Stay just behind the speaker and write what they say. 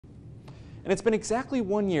And it's been exactly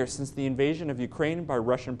 1 year since the invasion of Ukraine by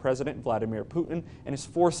Russian President Vladimir Putin and his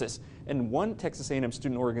forces. And one Texas A&M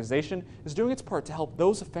student organization is doing its part to help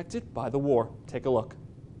those affected by the war. Take a look.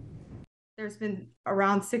 There's been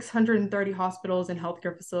around 630 hospitals and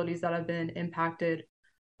healthcare facilities that have been impacted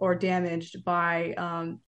or damaged by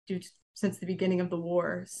since the beginning of the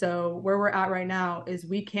war. So where we're at right now is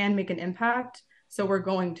we can make an impact, so we're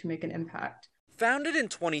going to make an impact. Founded in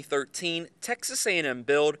 2013, Texas A&M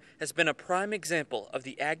Build has been a prime example of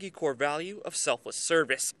the Aggie core value of selfless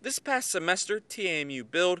service. This past semester, TAMU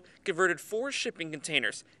Build converted 4 shipping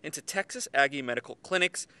containers into Texas Aggie medical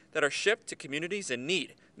clinics that are shipped to communities in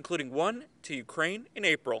need, including one to Ukraine in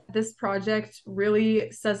April. This project really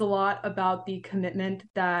says a lot about the commitment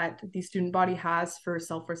that the student body has for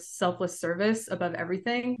selfless service above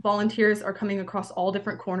everything. Volunteers are coming across all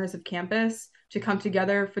different corners of campus to come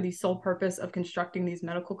together for the sole purpose of constructing these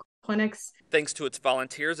medical clinics. Thanks to its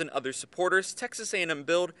volunteers and other supporters, Texas A&M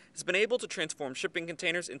Build has been able to transform shipping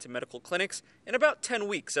containers into medical clinics in about 10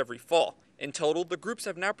 weeks every fall. In total, the groups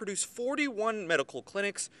have now produced 41 medical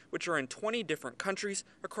clinics, which are in 20 different countries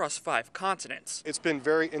across 5 continents. It's been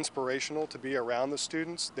very inspirational to be around the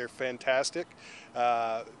students. They're fantastic,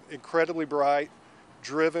 incredibly bright,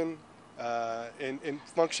 driven, and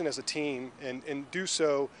function as a team, and do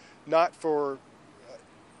so not for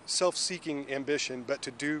self-seeking ambition, but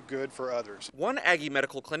to do good for others. One Aggie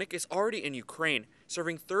medical clinic is already in Ukraine,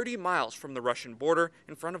 serving 30 miles from the Russian border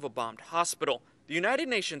in front of a bombed hospital. The United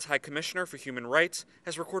Nations High Commissioner for Human Rights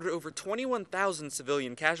has recorded over 21,000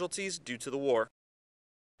 civilian casualties due to the war.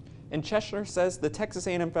 And Cheshire says the Texas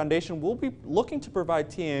A&M Foundation will be looking to provide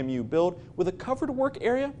TAMU Build with a covered work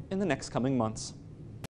area in the next coming months.